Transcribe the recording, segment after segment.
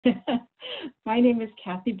My name is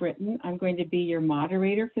Kathy Britton. I'm going to be your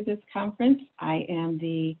moderator for this conference. I am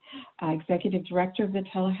the Executive Director of the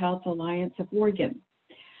Telehealth Alliance of Oregon.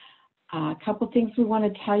 A couple things we want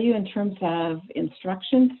to tell you in terms of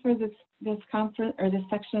instructions for this conference, or this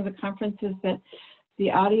section of the conference, is that the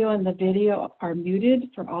audio and the video are muted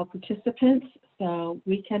for all participants, so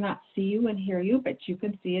we cannot see you and hear you, but you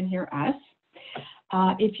can see and hear us.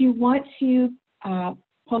 If you want to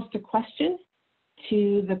post a question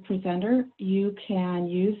to the presenter, you can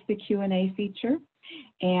use the Q&A feature,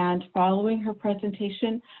 and following her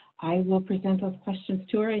presentation, I will present those questions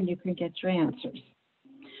to her and you can get your answers.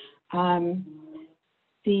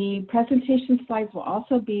 The presentation slides will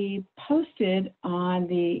also be posted on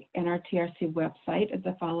the NRTRC website at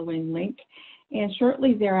the following link, and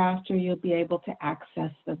shortly thereafter you'll be able to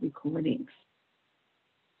access the recordings.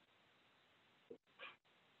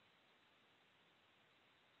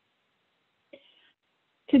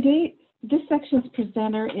 Today, this section's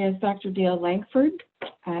presenter is Dr. Dale Langford.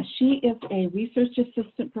 She is a research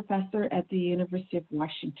assistant professor at the University of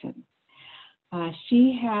Washington.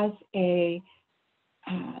 She has a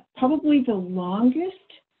probably the longest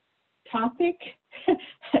topic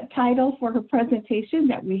title for her presentation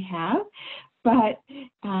that we have, but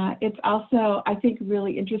it's also, I think,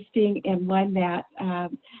 really interesting, and one that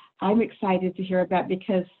I'm excited to hear about,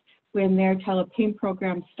 because when their telepain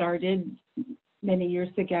program started many years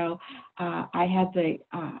ago, I had the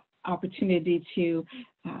opportunity to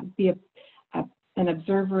be an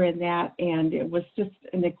observer in that, and it was just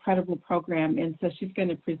an incredible program. And so she's going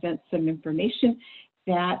to present some information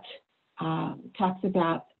that talks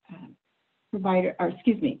about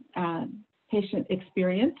patient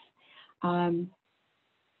experience. The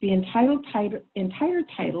entire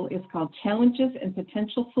title is called Challenges and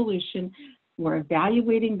Potential Solution for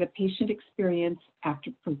Evaluating the Patient Experience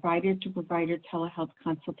After Provider-to-Provider Telehealth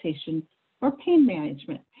Consultation or Pain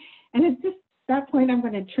Management. And at that point, I'm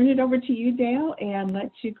going to turn it over to you, Dale, and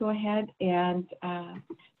let you go ahead and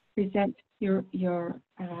present your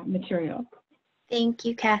material. Thank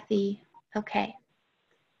you, Kathy. Okay.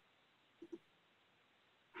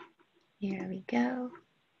 Here we go.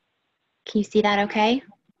 Can you see that okay?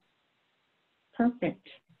 Perfect.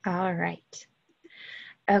 All right.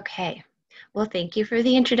 Okay. Well, thank you for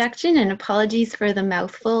the introduction, and apologies for the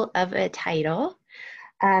mouthful of a title.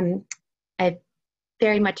 I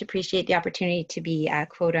very much appreciate the opportunity to be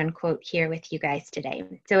quote unquote here with you guys today.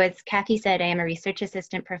 So as Kathy said, I am a research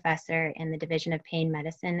assistant professor in the Division of Pain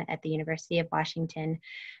Medicine at the University of Washington.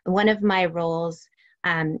 One of my roles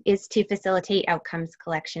is to facilitate outcomes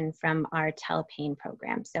collection from our telepain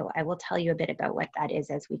program. So I will tell you a bit about what that is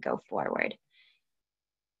as we go forward.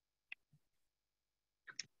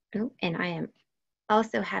 Oh, and I am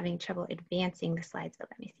also having trouble advancing the slides, but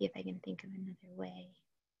let me see if I can think of another way.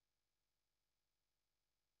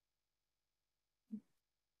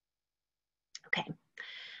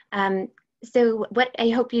 Okay. So what I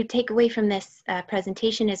hope you take away from this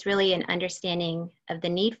presentation is really an understanding of the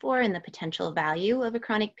need for and the potential value of a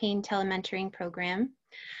chronic pain telementoring program,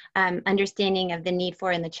 understanding of the need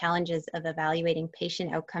for and the challenges of evaluating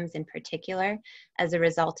patient outcomes in particular as a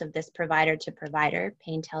result of this provider-to-provider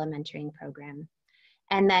pain telementoring program,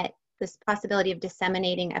 and that this possibility of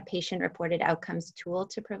disseminating a patient-reported outcomes tool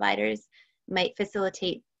to providers might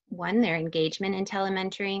facilitate, one, their engagement in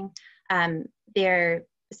telementoring,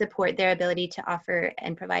 support their ability to offer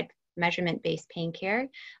and provide measurement-based pain care,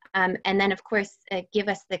 and then of course give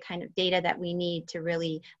us the kind of data that we need to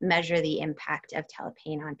really measure the impact of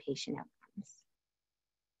telepain on patient outcomes.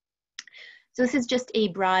 So this is just a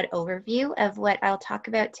broad overview of what I'll talk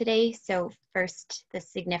about today. So first, the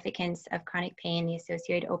significance of chronic pain, the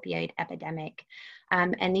associated opioid epidemic,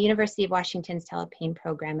 and the University of Washington's telepain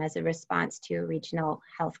program as a response to a regional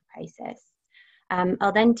health crisis.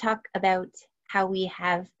 I'll then talk about how we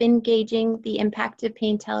have been gauging the impact of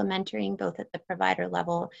pain telementoring, both at the provider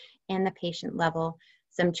level and the patient level,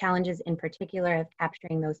 some challenges in particular of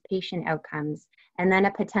capturing those patient outcomes, and then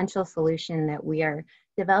a potential solution that we are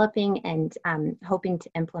developing and hoping to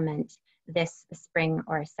implement this spring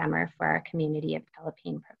or summer for our community of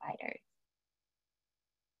telepain providers.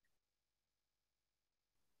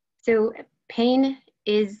 So pain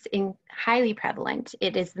is highly prevalent.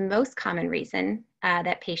 It is the most common reason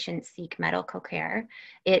that patients seek medical care.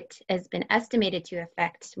 It has been estimated to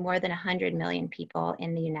affect more than 100 million people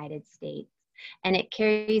in the United States, and it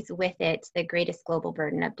carries with it the greatest global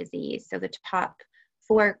burden of disease. So the top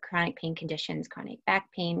 4 chronic pain conditions: chronic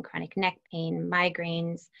back pain, chronic neck pain,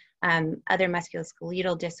 migraines, other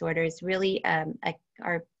musculoskeletal disorders, really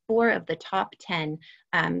are 4 of the top 10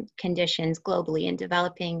 conditions globally in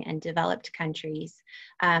developing and developed countries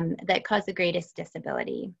that cause the greatest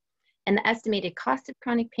disability. And the estimated cost of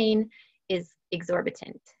chronic pain is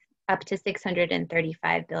exorbitant. Up to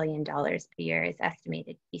 $635 billion per year is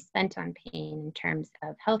estimated to be spent on pain in terms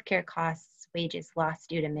of healthcare costs, wages lost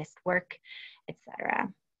due to missed work,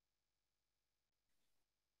 etc.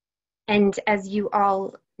 And as you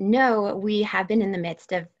all know, we have been in the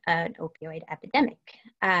midst of an opioid epidemic.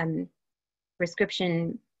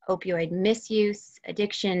 Prescription opioid misuse,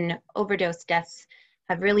 addiction, overdose deaths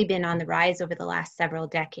have really been on the rise over the last several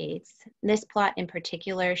decades. This plot in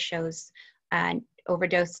particular shows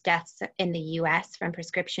overdose deaths in the US from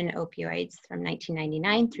prescription opioids from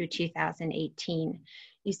 1999 through 2018.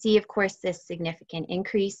 You see, of course, this significant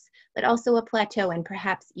increase, but also a plateau and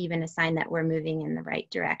perhaps even a sign that we're moving in the right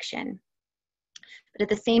direction. But at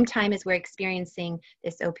the same time as we're experiencing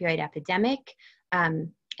this opioid epidemic,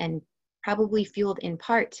 and probably fueled in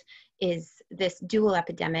part, is this dual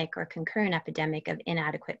epidemic or concurrent epidemic of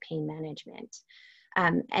inadequate pain management.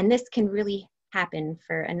 And this can really happen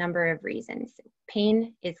for a number of reasons.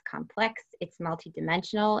 Pain is complex, it's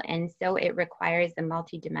multidimensional, and so it requires a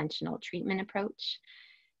multidimensional treatment approach.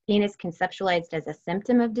 Pain is conceptualized as a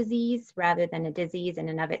symptom of disease rather than a disease in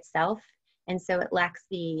and of itself, and so it lacks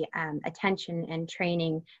the attention and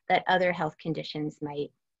training that other health conditions might.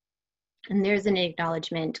 And there's an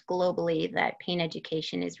acknowledgement globally that pain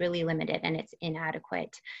education is really limited and it's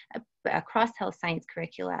inadequate across health science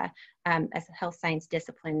curricula, as health science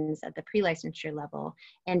disciplines at the pre-licensure level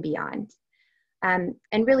and beyond. And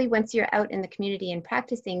really, once you're out in the community and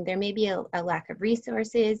practicing, there may be a lack of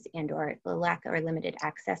resources and or a lack or limited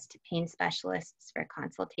access to pain specialists for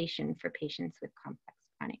consultation for patients with complex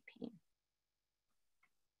chronic pain.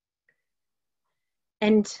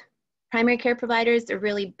 And primary care providers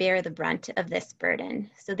really bear the brunt of this burden.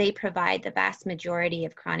 So they provide the vast majority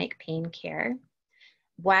of chronic pain care.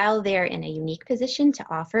 While they're in a unique position to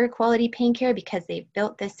offer quality pain care because they've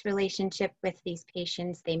built this relationship with these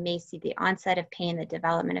patients, they may see the onset of pain, the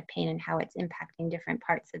development of pain, and how it's impacting different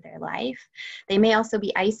parts of their life. They may also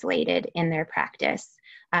be isolated in their practice,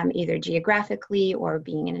 either geographically or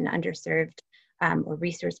being in an underserved or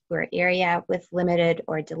resource-poor area with limited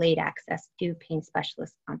or delayed access to pain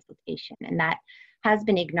specialist consultation. And that has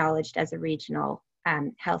been acknowledged as a regional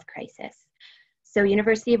health crisis. So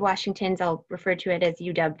University of Washington's, I'll refer to it as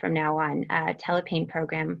UW from now on, telepain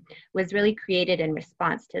program was really created in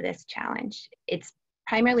response to this challenge. It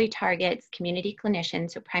primarily targets community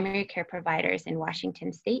clinicians, so primary care providers in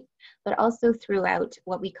Washington state, but also throughout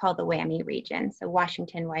what we call the WWAMI region, so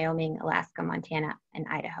Washington, Wyoming, Alaska, Montana, and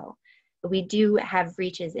Idaho. But we do have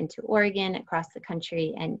reaches into Oregon, across the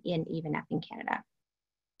country, and even up in Canada,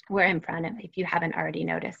 where I'm from, if you haven't already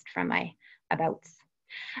noticed from my abouts.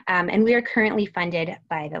 And we are currently funded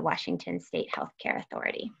by the Washington State Healthcare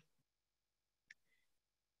Authority.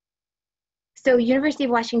 So University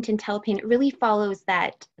of Washington telepain really follows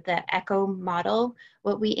the ECHO model.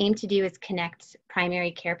 What we aim to do is connect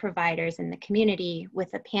primary care providers in the community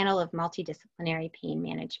with a panel of multidisciplinary pain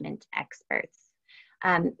management experts.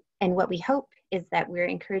 And what we hope is that we're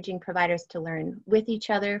encouraging providers to learn with each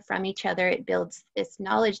other, from each other. It builds this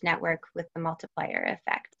knowledge network with the multiplier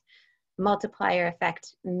effect. Multiplier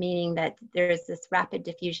effect meaning that there's this rapid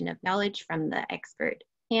diffusion of knowledge from the expert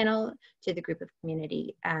panel to the group of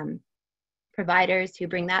community providers who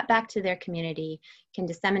bring that back to their community, can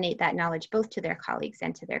disseminate that knowledge both to their colleagues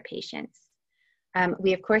and to their patients.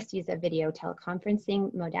 We of course use a video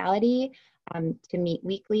teleconferencing modality to meet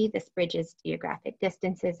weekly. This bridges geographic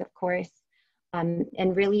distances, of course,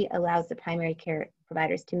 and really allows the primary care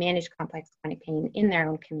providers to manage complex chronic pain in their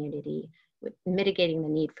own community, with mitigating the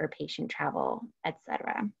need for patient travel,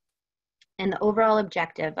 etc. And the overall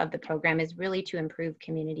objective of the program is really to improve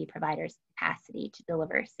community providers' capacity to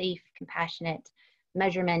deliver safe, compassionate,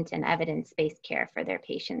 measurement and evidence-based care for their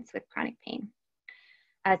patients with chronic pain.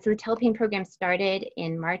 So the telepain program started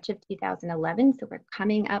in March of 2011, so we're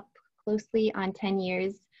coming up closely on 10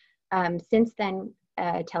 years. Since then,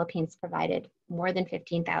 telepain's provided more than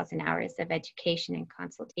 15,000 hours of education and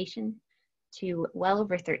consultation to well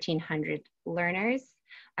over 1,300 learners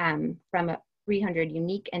from 300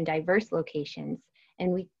 unique and diverse locations.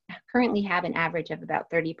 And we currently have an average of about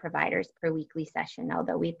 30 providers per weekly session,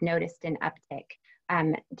 although we've noticed an uptick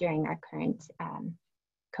during our current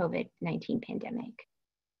COVID-19 pandemic.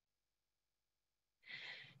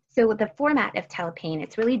 So with the format of telepain,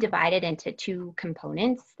 it's really divided into two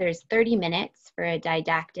components. There's 30 minutes for a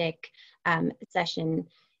didactic session.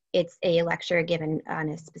 It's a lecture given on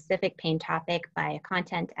a specific pain topic by a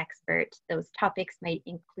content expert. Those topics might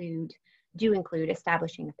include do include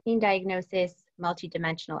establishing a pain diagnosis,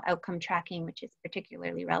 multidimensional outcome tracking, which is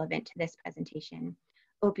particularly relevant to this presentation,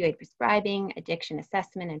 opioid prescribing, addiction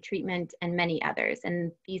assessment and treatment, and many others.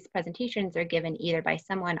 And these presentations are given either by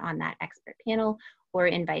someone on that expert panel or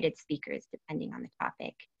invited speakers, depending on the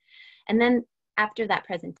topic. And then after that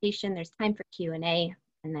presentation, there's time for Q&A,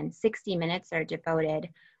 and then 60 minutes are devoted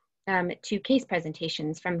to case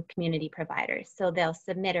presentations from community providers. So they'll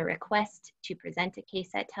submit a request to present a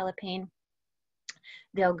case at Telepain.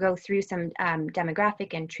 They'll go through some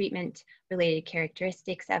demographic and treatment related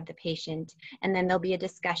characteristics of the patient, and then there'll be a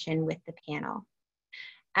discussion with the panel.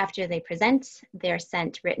 After they present, they're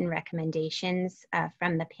sent written recommendations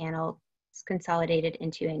from the panel, consolidated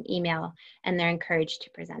into an email, and they're encouraged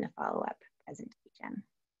to present a follow-up presentation.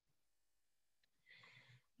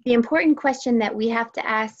 The important question that we have to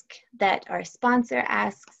ask, that our sponsor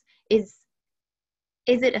asks, is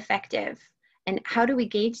it effective? And how do we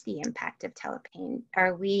gauge the impact of Telepain?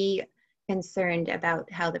 Are we concerned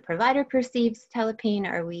about how the provider perceives Telepain?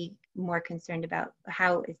 Are we more concerned about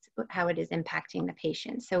how it is impacting the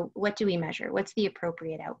patient? So what do we measure? What's the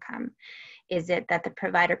appropriate outcome? Is it that the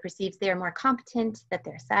provider perceives they're more competent, that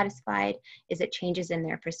they're satisfied? Is it changes in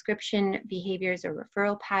their prescription behaviors or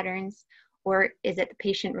referral patterns? Or is it the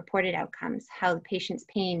patient reported outcomes, how the patient's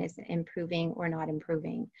pain is improving or not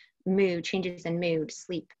improving, mood, changes in mood,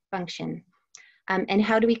 sleep, function? And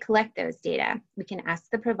how do we collect those data? We can ask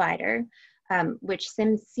the provider, which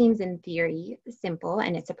seems in theory simple,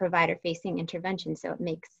 and it's a provider-facing intervention, so it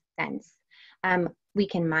makes sense. We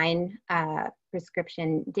can mine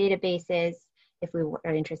prescription databases if we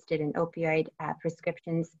are interested in opioid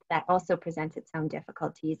prescriptions. That also presents its own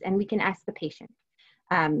difficulties, and we can ask the patient.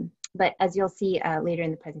 But as you'll see later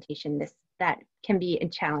in the presentation, that can be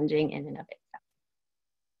challenging in and of itself.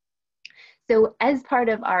 So as part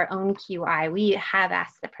of our own QI, we have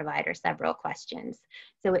asked the provider several questions.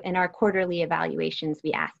 So in our quarterly evaluations,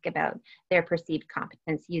 we ask about their perceived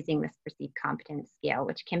competence using this perceived competence scale,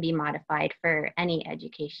 which can be modified for any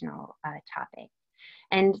educational topic.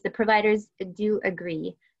 And the providers do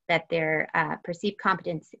agree that their perceived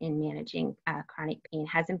competence in managing chronic pain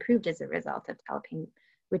has improved as a result of Telepain,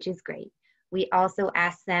 which is great. We also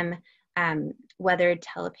ask them whether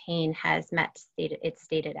Telepain has met its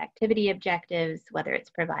stated activity objectives, whether it's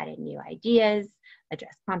provided new ideas,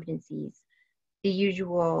 addressed competencies, the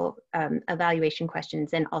usual evaluation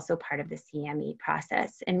questions, and also part of the CME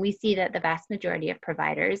process. And we see that the vast majority of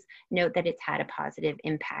providers note that it's had a positive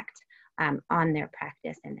impact on their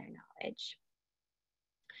practice and their knowledge.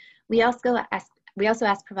 We also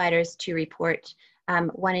ask providers to report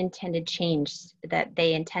one intended change that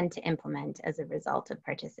they intend to implement as a result of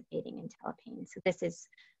participating in Telepain. So this is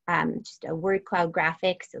just a word cloud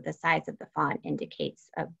graphic. So the size of the font indicates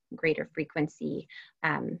a greater frequency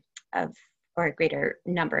or a greater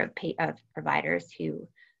number of providers who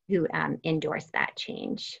endorse that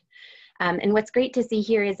change. And what's great to see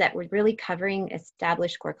here is that we're really covering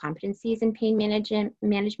established core competencies in pain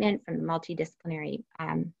management from the multidisciplinary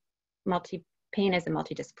pain as a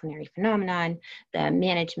multidisciplinary phenomenon, the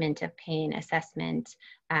management of pain, assessment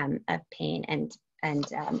of pain, and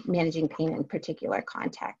managing pain in particular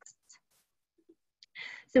contexts.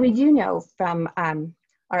 So we do know from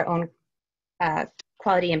our own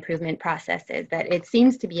quality improvement processes that it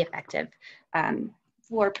seems to be effective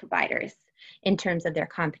for providers in terms of their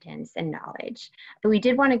competence and knowledge. But we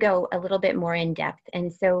did want to go a little bit more in depth,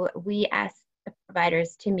 and so we asked the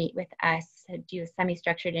providers to meet with us, to do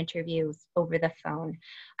semi-structured interviews over the phone,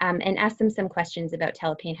 and ask them some questions about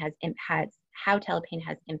how Telepain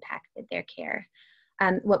has impacted their care.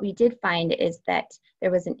 What we did find is that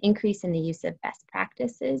there was an increase in the use of best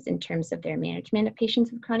practices in terms of their management of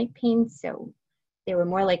patients with chronic pain. So they were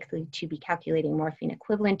more likely to be calculating morphine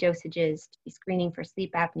equivalent dosages, to be screening for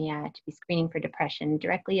sleep apnea, to be screening for depression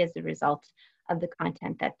directly as a result of the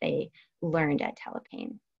content that they learned at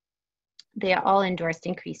Telepain. They all endorsed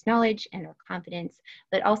increased knowledge and or confidence,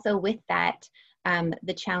 but also with that,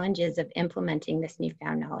 the challenges of implementing this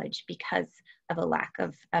newfound knowledge because of a lack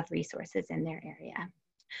of resources in their area.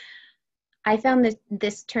 I found that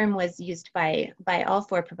this term was used by all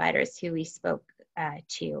 4 providers who we spoke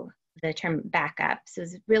to, the term backup. So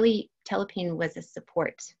really, Telepain was a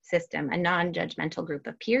support system, a non-judgmental group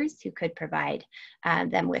of peers who could provide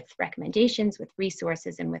them with recommendations, with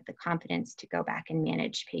resources, and with the competence to go back and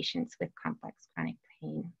manage patients with complex chronic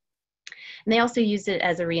pain. And they also used it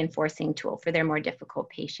as a reinforcing tool for their more difficult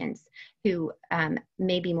patients who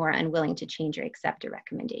may be more unwilling to change or accept a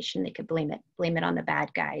recommendation. They could blame it on the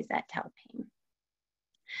bad guys at Telepain.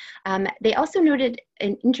 They also noted,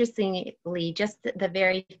 and interestingly, just the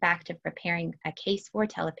very fact of preparing a case for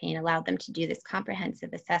telepain allowed them to do this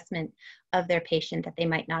comprehensive assessment of their patient that they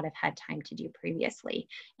might not have had time to do previously.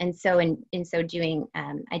 And so in so doing,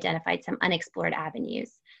 identified some unexplored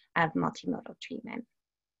avenues of multimodal treatment.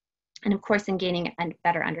 And of course, in gaining a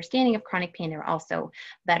better understanding of chronic pain, they were also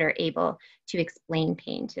better able to explain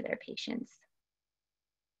pain to their patients.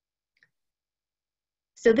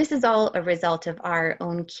 So this is all a result of our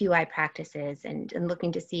own QI practices and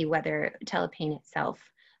looking to see whether telepain itself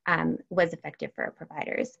was effective for our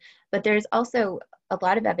providers. But there's also a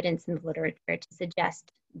lot of evidence in the literature to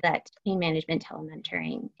suggest that pain management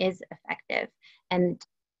telementoring is effective, and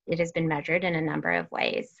it has been measured in a number of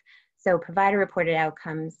ways. So provider-reported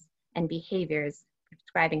outcomes and behaviors,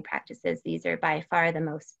 prescribing practices, these are by far the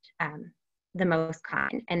most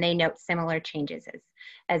common, and they note similar changes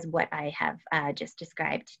as what I have just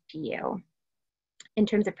described to you. In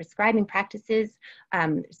terms of prescribing practices,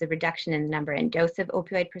 there's a reduction in the number and dose of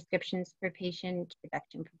opioid prescriptions per patient,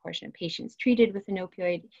 reduction in proportion of patients treated with an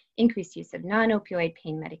opioid, increased use of non-opioid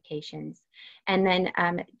pain medications, and then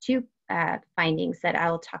two findings that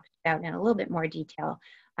I'll talk about in a little bit more detail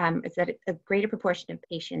is that a greater proportion of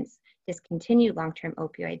patients discontinue long-term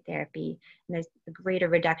opioid therapy, and there's a greater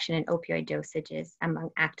reduction in opioid dosages among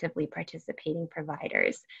actively participating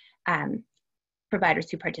providers, providers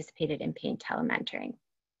who participated in pain telementoring.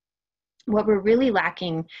 What we're really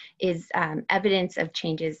lacking is evidence of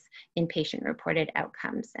changes in patient-reported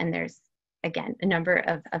outcomes, and there's, again, a number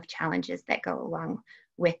of challenges that go along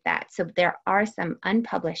with that. So there are some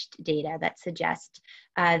unpublished data that suggest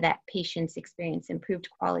that patients experience improved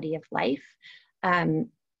quality of life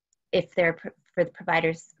if for the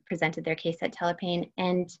providers presented their case at telepain,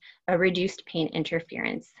 and a reduced pain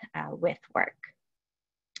interference with work.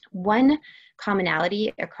 One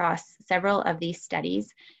commonality across several of these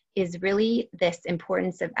studies is really this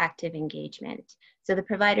importance of active engagement. So the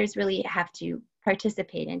providers really have to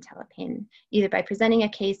participate in telepain, either by presenting a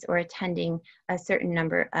case or attending a certain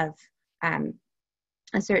number of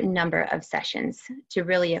sessions to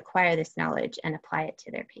really acquire this knowledge and apply it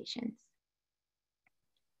to their patients.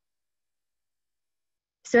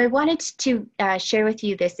 So I wanted to share with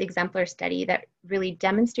you this exemplar study that really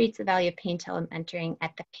demonstrates the value of pain telementoring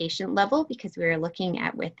at the patient level, because we were looking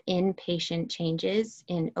at within-patient changes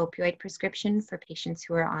in opioid prescription for patients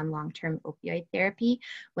who are on long-term opioid therapy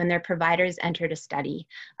when their providers entered a study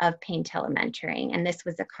of pain telementoring. And this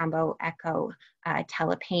was a combo echo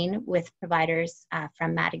telepain with providers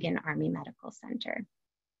from Madigan Army Medical Center.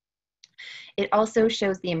 It also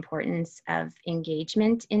shows the importance of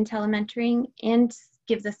engagement in telementoring and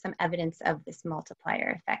gives us some evidence of this multiplier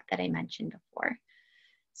effect that I mentioned before.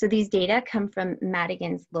 So these data come from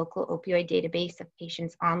Madigan's local opioid database of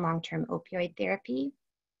patients on long-term opioid therapy.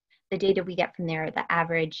 The data we get from there are the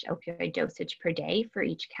average opioid dosage per day for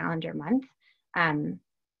each calendar month. And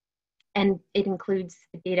it includes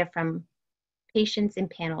data from patients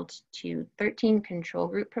impaneled to 13 control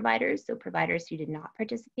group providers, so providers who did not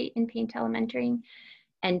participate in pain telementoring,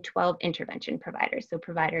 and 12 intervention providers, so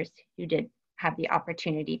providers who did have the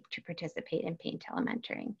opportunity to participate in pain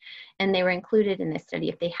telementoring. And they were included in this study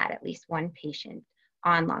if they had at least one patient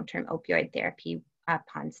on long-term opioid therapy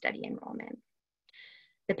upon study enrollment.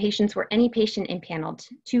 The patients were any patient impaneled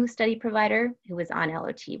to study provider who was on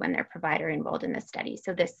LOT when their provider enrolled in the study.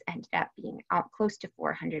 So this ended up being close to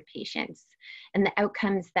 400 patients. And the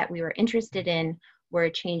outcomes that we were interested in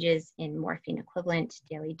were changes in morphine equivalent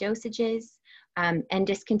daily dosages and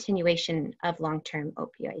discontinuation of long-term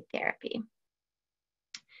opioid therapy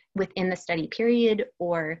within the study period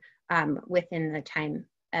or within the time,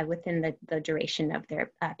 within the duration of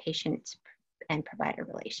their patient and provider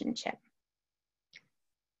relationship.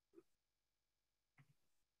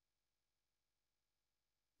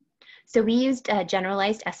 So we used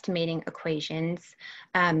generalized estimating equations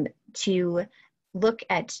to look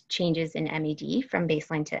at changes in MED from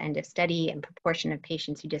baseline to end of study and proportion of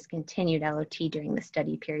patients who discontinued LOT during the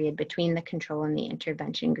study period between the control and the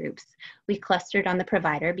intervention groups. We clustered on the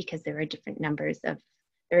provider because there were different numbers of,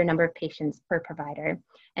 there were a number of patients per provider,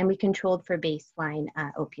 and we controlled for baseline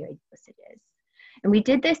opioid dosages. And we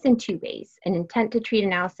did this in two ways: an intent to treat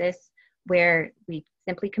analysis where we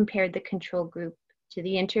simply compared the control group to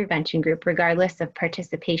the intervention group, regardless of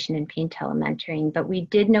participation in pain telementoring. But we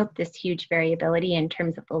did note this huge variability in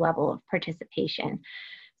terms of the level of participation.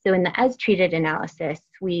 So in the as treated analysis,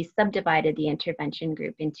 we subdivided the intervention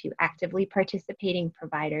group into actively participating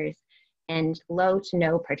providers and low to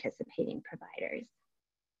no participating providers.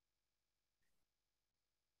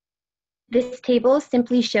 This table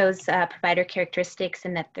simply shows provider characteristics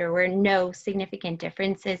and that there were no significant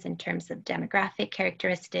differences in terms of demographic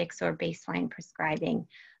characteristics or baseline prescribing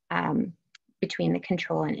between the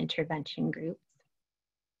control and intervention groups.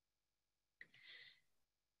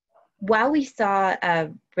 While we saw a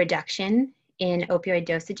reduction in opioid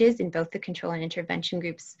dosages in both the control and intervention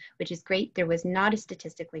groups, which is great, there was not a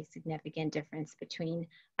statistically significant difference between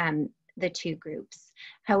the two groups.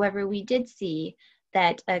 However, we did see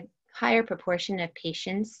that a higher proportion of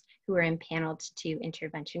patients who were impaneled to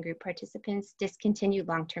intervention group participants discontinued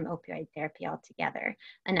long-term opioid therapy altogether,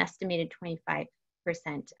 an estimated 25%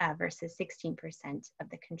 versus 16% of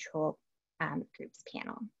the control group's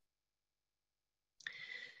panel.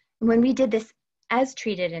 When we did this as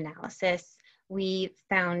treated analysis, we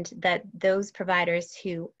found that those providers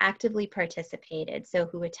who actively participated, so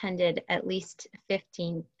who attended at least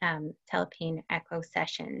 15 telepain echo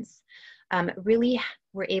sessions, really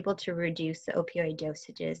were able to reduce the opioid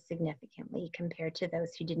dosages significantly compared to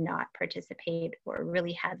those who did not participate or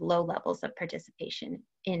really had low levels of participation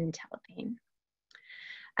in telepain.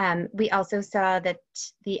 We also saw that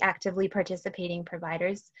the actively participating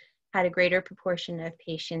providers had a greater proportion of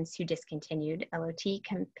patients who discontinued LOT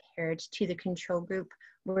compared to the control group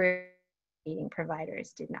where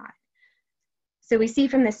providers did not. So we see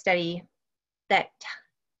from this study that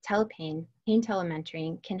telepain, pain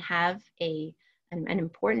telementoring, can have an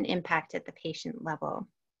important impact at the patient level.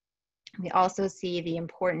 We also see the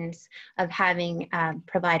importance of having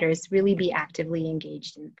providers really be actively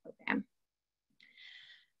engaged in the program.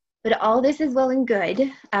 But all this is well and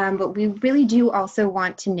good, but we really do also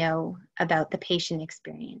want to know about the patient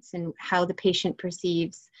experience and how the patient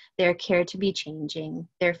perceives their care to be changing,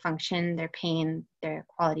 their function, their pain, their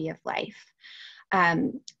quality of life.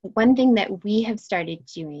 One thing that we have started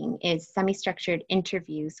doing is semi-structured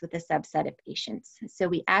interviews with a subset of patients. So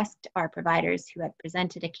we asked our providers who had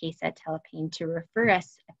presented a case at telepain to refer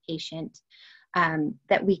us a patient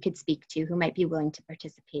that we could speak to who might be willing to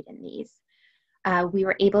participate in these. We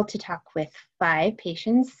were able to talk with 5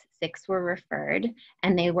 patients, 6 were referred,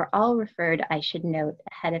 and they were all referred, I should note,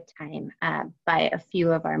 ahead of time by a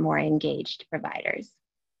few of our more engaged providers.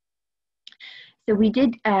 So we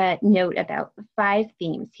did note about 5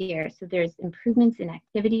 themes here. So there's improvements in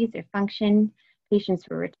activities or function. Patients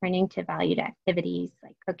were returning to valued activities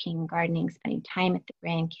like cooking, gardening, spending time with the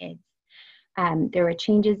grandkids. There were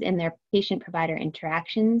changes in their patient-provider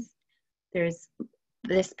interactions. There's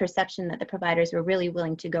this perception that the providers were really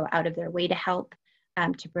willing to go out of their way to help,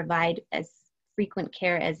 to provide as frequent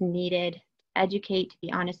care as needed, educate, to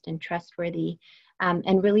be honest and trustworthy,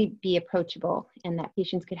 and really be approachable, and that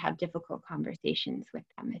patients could have difficult conversations with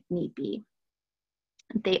them if need be.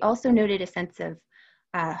 They also noted a sense of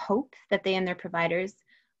hope that they and their providers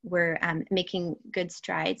were making good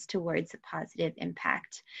strides towards a positive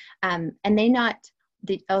impact. And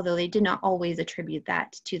although they did not always attribute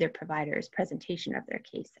that to their provider's presentation of their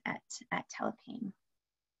case at telepain.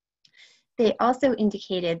 They also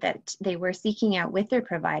indicated that they were seeking out with their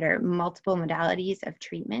provider multiple modalities of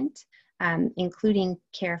treatment, including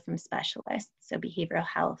care from specialists, so behavioral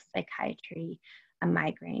health, psychiatry,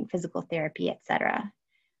 migraine, physical therapy, etc.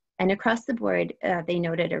 And across the board, they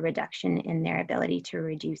noted a reduction in their ability to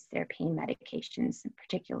reduce their pain medications,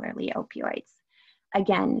 particularly opioids.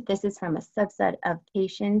 Again, this is from a subset of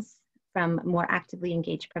patients from more actively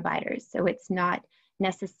engaged providers. So it's not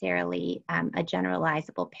necessarily a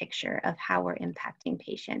generalizable picture of how we're impacting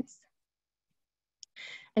patients.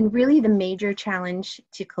 And really the major challenge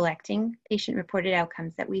to collecting patient-reported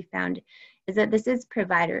outcomes that we found is that this is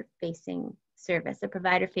provider-facing service, a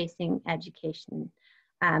provider-facing education.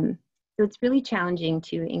 So it's really challenging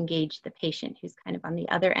to engage the patient who's kind of on the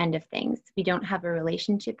other end of things. We don't have a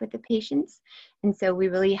relationship with the patients, and so we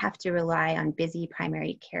really have to rely on busy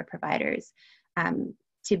primary care providers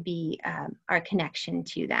to be our connection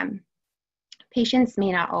to them. Patients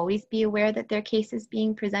may not always be aware that their case is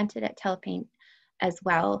being presented at telepain as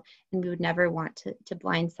well, and we would never want to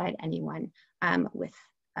blindside anyone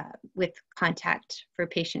with contact for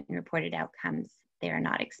patient-reported outcomes they are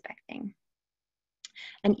not expecting.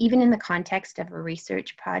 And even in the context of a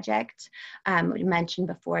research project, we mentioned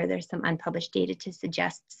before, there's some unpublished data to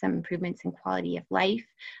suggest some improvements in quality of life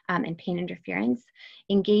and pain interference.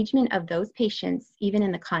 Engagement of those patients, even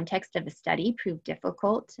in the context of a study, proved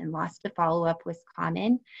difficult, and loss to follow-up was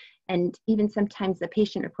common. And even sometimes the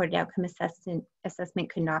patient-reported outcome assessment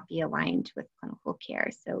could not be aligned with clinical care.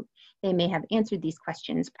 So they may have answered these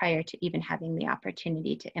questions prior to even having the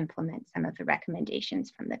opportunity to implement some of the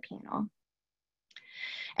recommendations from the panel.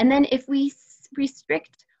 And then if we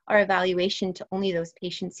restrict our evaluation to only those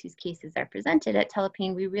patients whose cases are presented at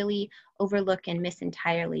telepain, we really overlook and miss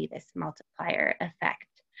entirely this multiplier effect.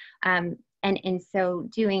 And in so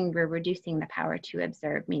doing, we're reducing the power to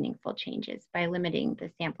observe meaningful changes by limiting the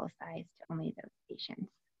sample size to only those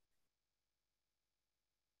patients.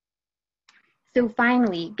 So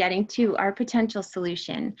finally, getting to our potential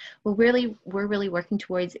solution, what we're really working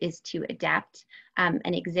towards is to adapt an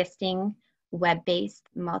existing web-based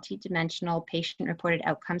multi-dimensional patient-reported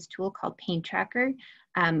outcomes tool called Pain Tracker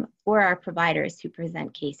for our providers who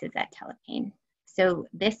present cases at telepain. So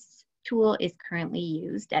this tool is currently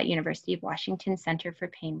used at University of Washington Center for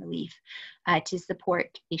Pain Relief to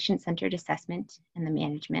support patient-centered assessment and the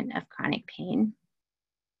management of chronic pain.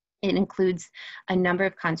 It includes a number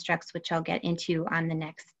of constructs, which I'll get into on the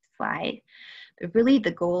next slide. But really,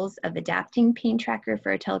 the goals of adapting Pain Tracker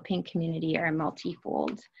for our telepain community are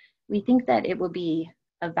multifold. We think that it will be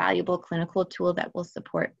a valuable clinical tool that will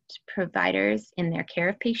support providers in their care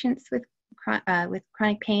of patients with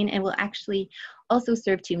chronic pain, and will actually also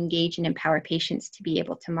serve to engage and empower patients to be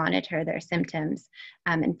able to monitor their symptoms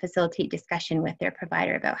and facilitate discussion with their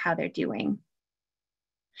provider about how they're doing.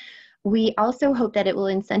 We also hope that it will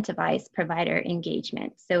incentivize provider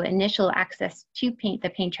engagement. So initial access to the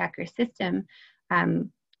Pain Tracker system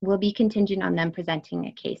will be contingent on them presenting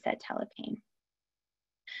a case at telepain.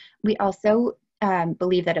 We also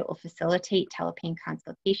believe that it will facilitate telepain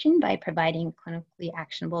consultation by providing clinically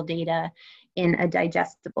actionable data in a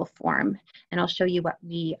digestible form. And I'll show you what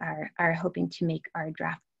we are hoping to make our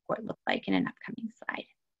draft report look like in an upcoming slide.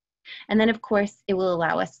 And then, of course, it will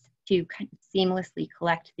allow us to seamlessly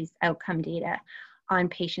collect these outcome data on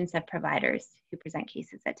patients of providers who present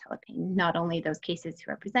cases at telepain. Not only those cases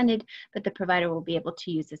who are presented, but the provider will be able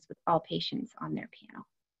to use this with all patients on their panel.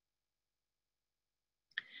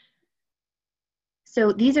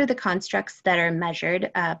 So these are the constructs that are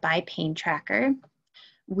measured by Pain Tracker.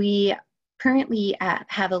 We currently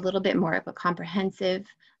have a little bit more of a comprehensive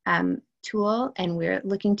tool, and we're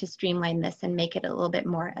looking to streamline this and make it a little bit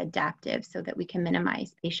more adaptive so that we can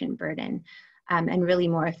minimize patient burden and really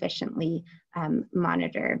more efficiently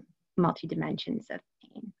monitor multi-dimensions of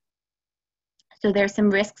pain. So there are some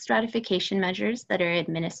risk stratification measures that are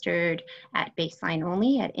administered at baseline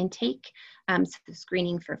only at intake. So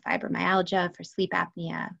screening for fibromyalgia, for sleep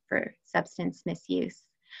apnea, for substance misuse.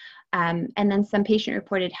 And then some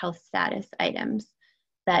patient-reported health status items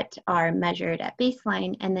that are measured at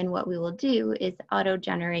baseline. And then what we will do is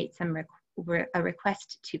auto-generate a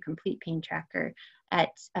request to complete Pain Tracker at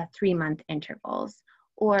 3-month intervals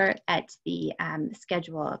or at the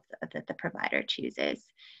schedule that the provider chooses.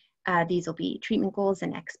 These will be treatment goals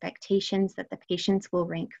and expectations that the patients will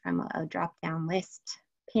rank from a drop-down list: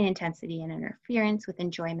 pain intensity and interference with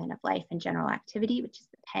enjoyment of life and general activity, which is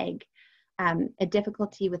the PEG, a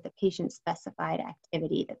difficulty with the patient-specified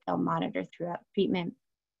activity that they'll monitor throughout treatment,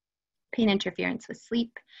 pain interference with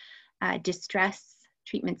sleep, distress,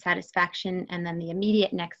 treatment satisfaction, and then the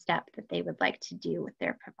immediate next step that they would like to do with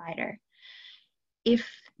their provider. If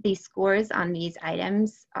the scores on these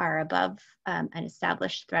items are above an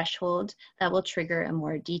established threshold, that will trigger a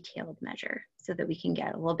more detailed measure so that we can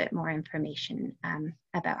get a little bit more information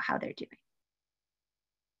about how they're doing.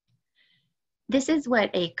 This is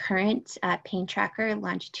what a current Pain Tracker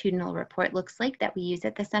longitudinal report looks like that we use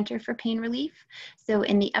at the Center for Pain Relief. So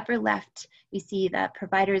in the upper left, we see that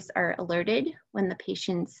providers are alerted when the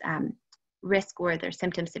patient's risk or their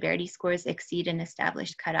symptom severity scores exceed an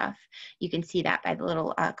established cutoff. You can see that by the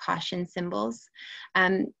little caution symbols.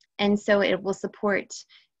 And so it will support,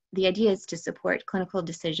 the idea is to support clinical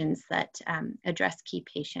decisions that address key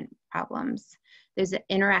patient problems. There's an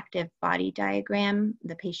interactive body diagram.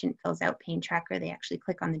 The patient fills out Pain Tracker. They actually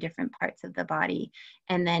click on the different parts of the body.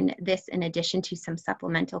 And then this, in addition to some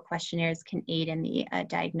supplemental questionnaires, can aid in the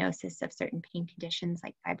diagnosis of certain pain conditions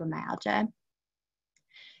like fibromyalgia.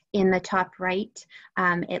 In the top right,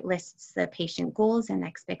 it lists the patient goals and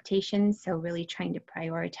expectations, so really trying to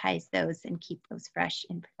prioritize those and keep those fresh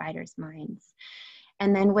in providers' minds.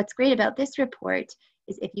 And then what's great about this report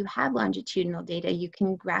is if you have longitudinal data, you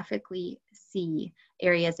can graphically see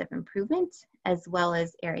areas of improvement as well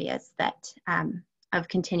as areas that of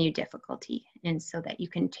continued difficulty, and so that you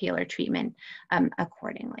can tailor treatment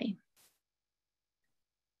accordingly.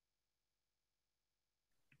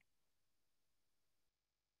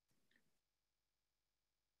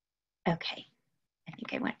 Okay, I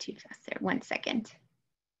think I went too fast there. 1 second.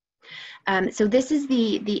 So this is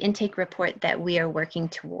the intake report that we are working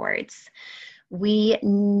towards. We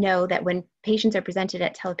know that when patients are presented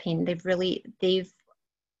at telepain, they've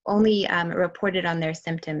only reported on their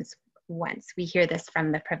symptoms once. We hear this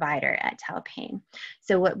from the provider at telepain.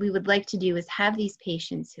 So what we would like to do is have these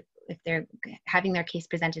patients, if they're having their case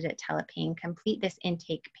presented at telepain, complete this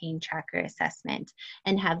intake pain tracker assessment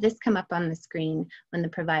and have this come up on the screen when the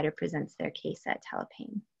provider presents their case at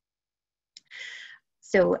telepain.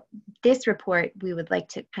 So this report, we would like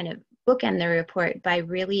to kind of bookend the report by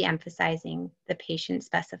really emphasizing the patient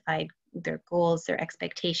specified their goals, their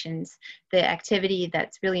expectations, the activity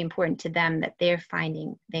that's really important to them that they're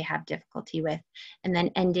finding they have difficulty with, and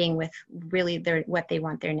then ending with really what they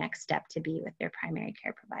want their next step to be with their primary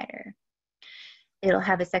care provider. It'll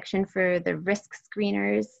have a section for the risk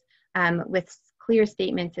screeners with clear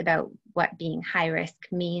statements about what being high risk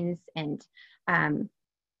means, and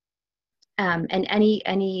any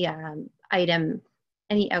item,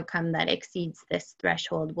 any outcome that exceeds this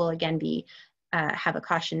threshold will again be have a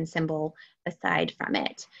caution symbol aside from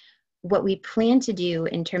it. What we plan to do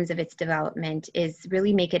in terms of its development is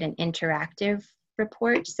really make it an interactive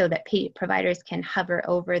report so that providers can hover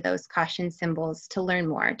over those caution symbols to learn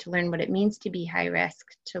more, to learn what it means to be high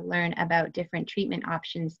risk, to learn about different treatment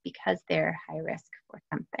options because they're high risk for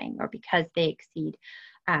something or because they exceed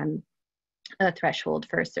a threshold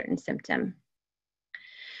for a certain symptom.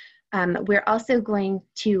 We're also going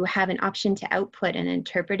to have an option to output an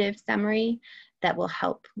interpretive summary that will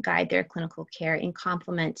help guide their clinical care in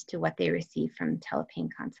complement to what they receive from telepain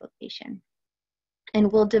consultation.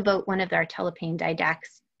 And we'll devote one of our telepain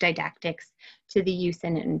didactics to the use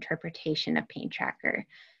and interpretation of pain tracker.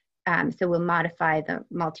 So we'll modify the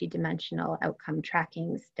multidimensional outcome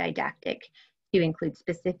tracking's didactic to include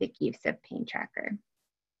specific use of pain tracker.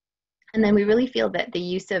 And then we really feel that the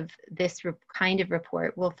use of this kind of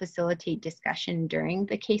report will facilitate discussion during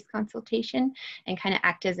the case consultation and kind of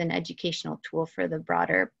act as an educational tool for the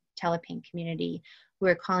broader telepain community who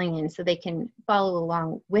are calling in, so they can follow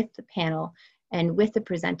along with the panel and with the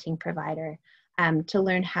presenting provider to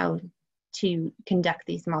learn how to conduct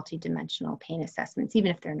these multidimensional pain assessments,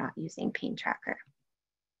 even if they're not using pain tracker.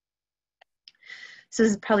 So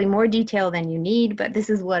this is probably more detail than you need, but this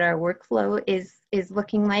is what our workflow is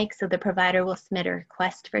looking like. So the provider will submit a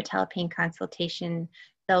request for telepain consultation.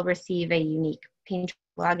 They'll receive a unique pain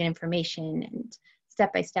login information and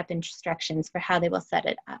step-by-step instructions for how they will set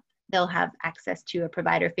it up. They'll have access to a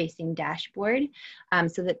provider-facing dashboard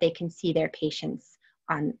so that they can see their patients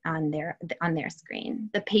on their screen.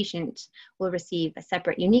 The patient will receive a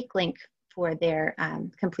separate unique link for their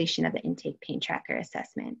completion of the intake pain tracker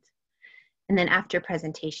assessment. And then after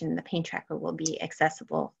presentation, the pain tracker will be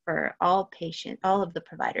accessible for all of the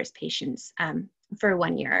provider's patients for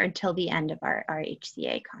 1 year until the end of our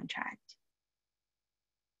HCA contract.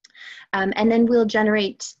 And then we'll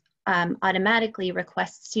generate automatically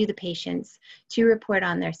requests to the patients to report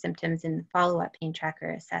on their symptoms in the follow-up pain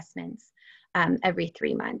tracker assessments every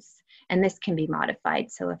 3 months. And this can be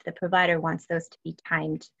modified. So if the provider wants those to be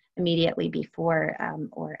timed immediately before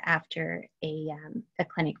or after a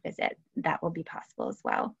clinic visit, that will be possible as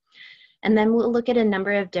well. And then we'll look at a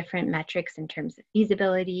number of different metrics in terms of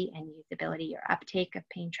feasibility and usability or uptake of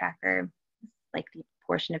pain tracker, like the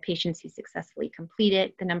proportion of patients who successfully complete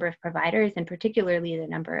it, the number of providers, and particularly the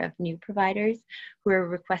number of new providers who are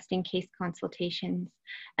requesting case consultations,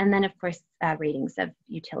 and then of course ratings of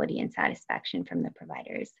utility and satisfaction from the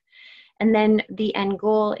providers. And then the end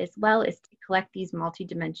goal as well is to collect these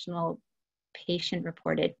multidimensional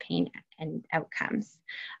patient-reported pain and outcomes,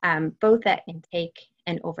 both at intake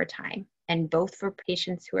and over time, and both for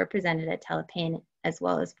patients who are presented at telepain as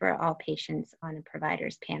well as for all patients on a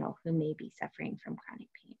provider's panel who may be suffering from chronic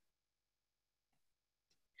pain.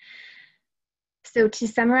 So to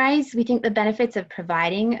summarize, we think the benefits of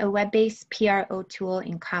providing a web-based PRO tool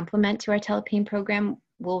in complement to our telepain program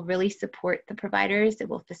will really support the providers. It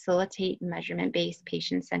will facilitate measurement-based,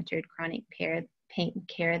 patient-centered chronic pain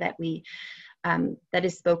care that that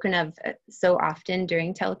is spoken of so often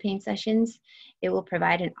during telepain sessions. It will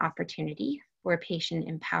provide an opportunity for patient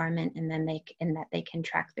empowerment, and then they can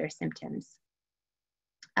track their symptoms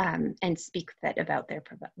and speak about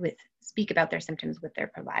their symptoms with their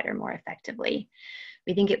provider more effectively.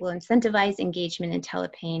 We think it will incentivize engagement in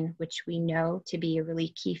telepain, which we know to be a really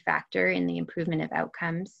key factor in the improvement of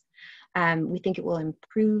outcomes. We think it will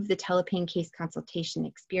improve the telepain case consultation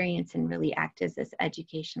experience and really act as this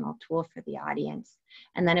educational tool for the audience.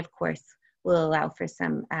 And then of course, will allow for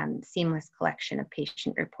some seamless collection of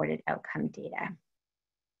patient-reported outcome data.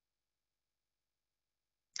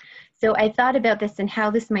 So I thought about this and how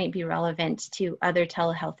this might be relevant to other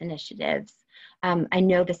telehealth initiatives. I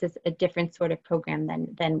know this is a different sort of program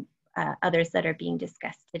than others that are being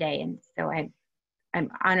discussed today, and so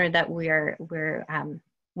I'm honored that we're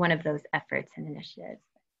one of those efforts and initiatives.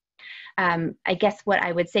 I guess what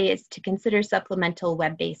I would say is to consider supplemental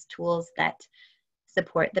web-based tools that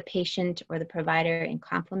support the patient or the provider in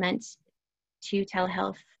complement to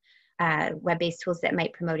telehealth, web-based tools that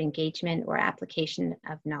might promote engagement or application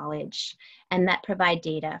of knowledge, and that provide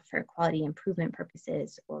data for quality improvement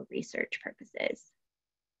purposes or research purposes.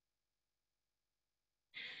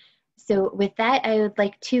 So with that, I would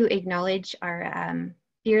like to acknowledge our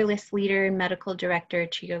fearless leader and medical director,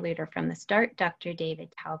 cheerleader from the start, Dr.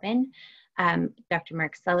 David Taubin, Dr.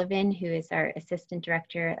 Mark Sullivan, who is our assistant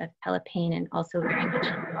director of telepain and also very much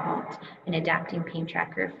involved in adapting pain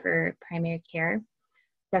tracker for primary care,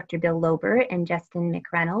 Dr. Bill Lober and Justin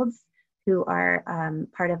McReynolds, who are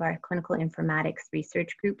part of our clinical informatics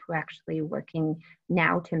research group, who are actually working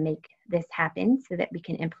now to make this happen so that we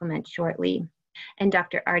can implement shortly. And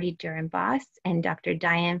Dr. Artie Durenbos and Dr.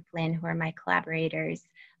 Diane Flynn, who are my collaborators.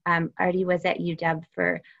 Artie was at UW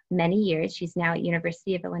for many years. She's now at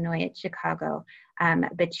University of Illinois at Chicago,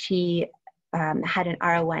 but she had an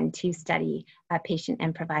R01 to study patient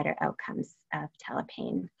and provider outcomes of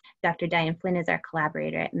telepain. Dr. Diane Flynn is our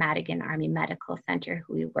collaborator at Madigan Army Medical Center,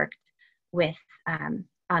 who we worked with on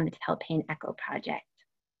the telepain echo project.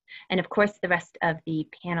 And of course, the rest of the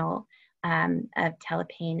panel of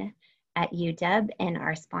telepain at UW and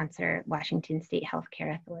our sponsor, Washington State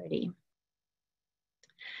Healthcare Authority.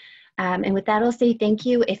 And with that, I'll say thank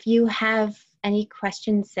you. If you have any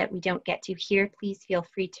questions that we don't get to here, please feel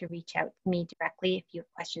free to reach out to me directly. If you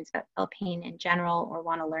have questions about telepain in general or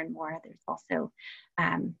want to learn more, there's also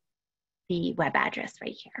the web address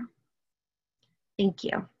right here. Thank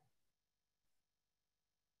you.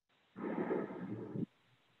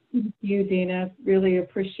 Thank you, Dana. Really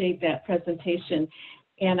appreciate that presentation.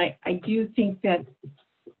 And I do think that,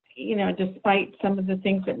 you know, despite some of the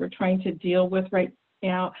things that we're trying to deal with right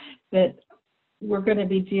now, that we're going to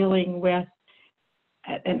be dealing with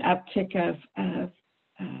an uptick of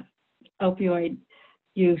opioid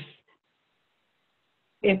use,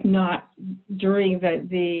 if not during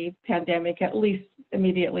the pandemic, at least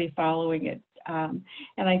immediately following it. And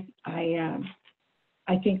I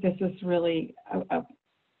think this is really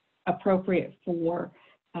appropriate for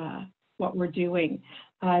what we're doing.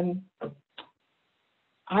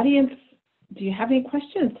 Audience, do you have any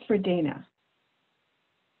questions for Dana?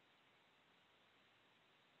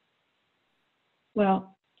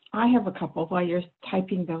 Well, I have a couple while you're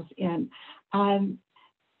typing those in.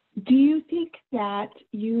 Do you think that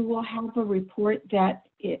you will have a report that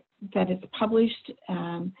is published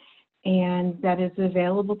and that is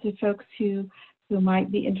available to folks who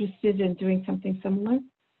might be interested in doing something similar?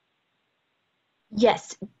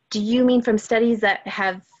 Yes. Do you mean from studies that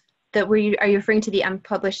have, are you referring to the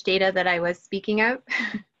unpublished data that I was speaking of?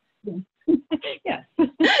 Yes.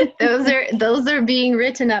 those are being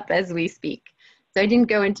written up as we speak. So I didn't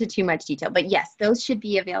go into too much detail, but yes, those should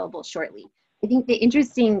be available shortly. I think the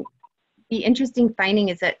interesting finding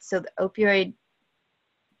is that so the opioid,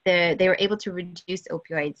 they were able to reduce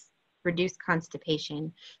opioids, reduce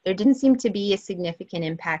constipation. There didn't seem to be a significant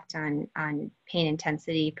impact on pain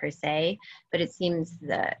intensity per se, but it seems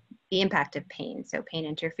the impact of pain, so pain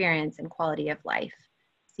interference and quality of life,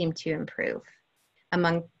 seemed to improve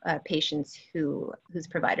among patients whose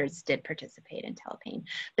providers did participate in telepain.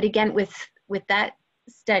 But again, with that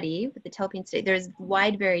study, with the telepain study, there's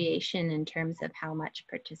wide variation in terms of how much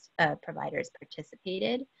providers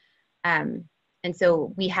participated. And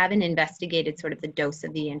so we haven't investigated sort of the dose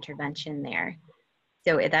of the intervention there.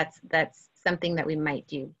 So that's something that we might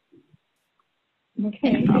do.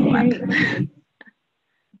 Okay.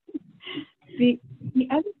 The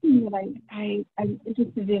other thing that I'm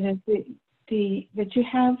interested in is that you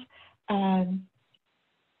have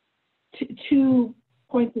two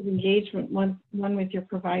points of engagement, one with your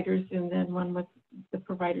providers and then one with the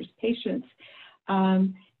providers' patients.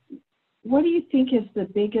 What do you think is the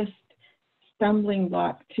biggest stumbling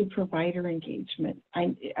block to provider engagement?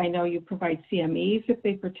 I know you provide CMEs if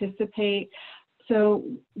they participate. So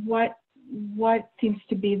what seems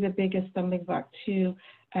to be the biggest stumbling block to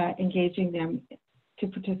engaging them to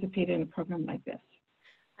participate in a program like this?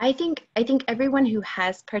 I think everyone who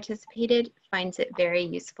has participated finds it very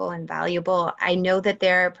useful and valuable. I know that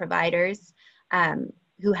there are providers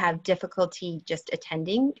who have difficulty just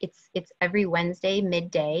attending. It's every Wednesday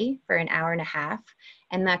midday for an hour and a half,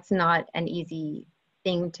 and that's not an easy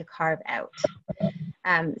thing to carve out.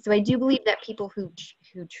 So I do believe that people who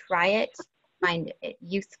try it find it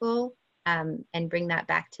useful and bring that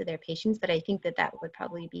back to their patients, but I think that would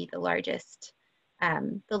probably be the largest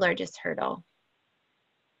hurdle.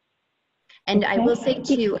 And I will say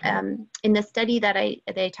too, in the study that I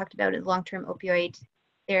talked about, long-term opioid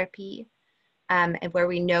therapy, and where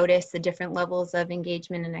we notice the different levels of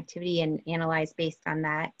engagement and activity and analyze based on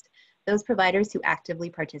that. Those providers who actively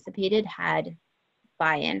participated had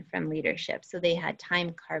buy-in from leadership. So they had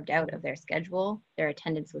time carved out of their schedule, their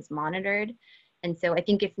attendance was monitored. And so I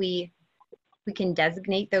think if we can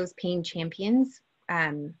designate those pain champions,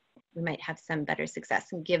 we might have some better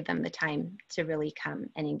success and give them the time to really come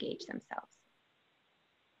and engage themselves.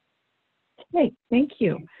 Okay, thank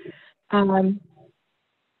you.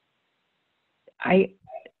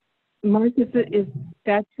 Mark, is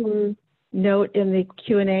that your note in the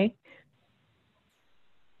Q&A?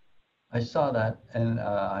 I saw that, and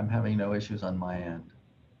I'm having no issues on my end.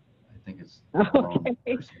 I think it's the wrong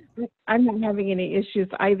person. I'm not having any issues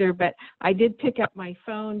either, but I did pick up my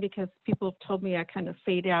phone because people have told me I kind of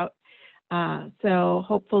fade out. So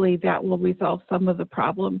hopefully that will resolve some of the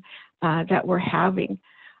problem that we're having.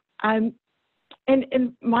 And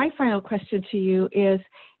my final question to you is,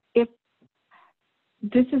 if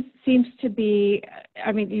this seems to be,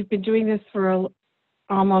 I mean, you've been doing this for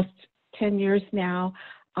almost 10 years now.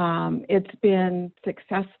 It's been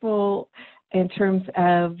successful in terms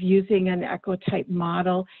of using an echo-type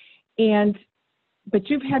model, but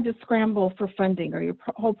you've had to scramble for funding, or your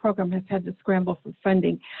whole program has had to scramble for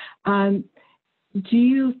funding. Do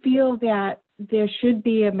you feel that there should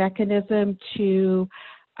be a mechanism to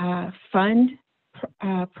fund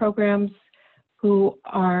programs who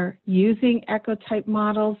are using echo-type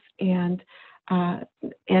models, and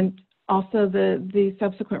also the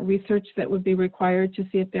subsequent research that would be required to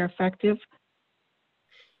see if they're effective?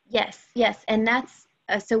 Yes, and that's,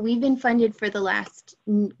 so we've been funded for the last,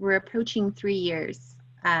 we're approaching 3 years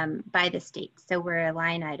by the state. So we're a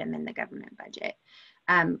line item in the government budget,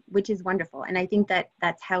 which is wonderful. And I think that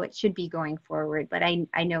that's how it should be going forward. But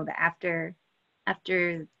I know that after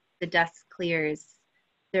the dust clears,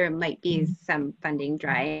 there might be some funding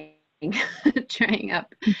drying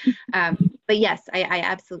up. But yes, I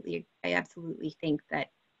absolutely think that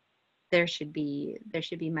there should be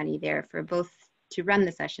money there for both to run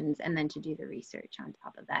the sessions and then to do the research on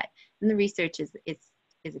top of that. And the research is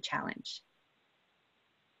a challenge.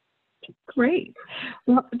 Great.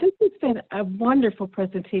 Well, this has been a wonderful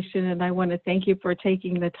presentation, and I want to thank you for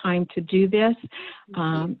taking the time to do this.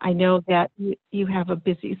 I know that you have a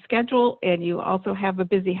busy schedule, and you also have a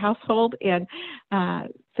busy household, and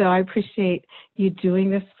so I appreciate you doing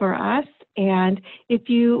this for us. And if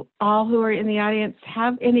you all who are in the audience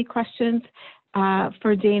have any questions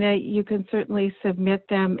for Dana, you can certainly submit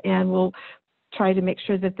them, and we'll try to make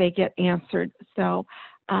sure that they get answered. So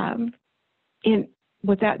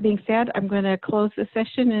with that being said, I'm going to close the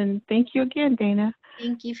session, and thank you again, Dana.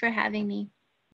 Thank you for having me.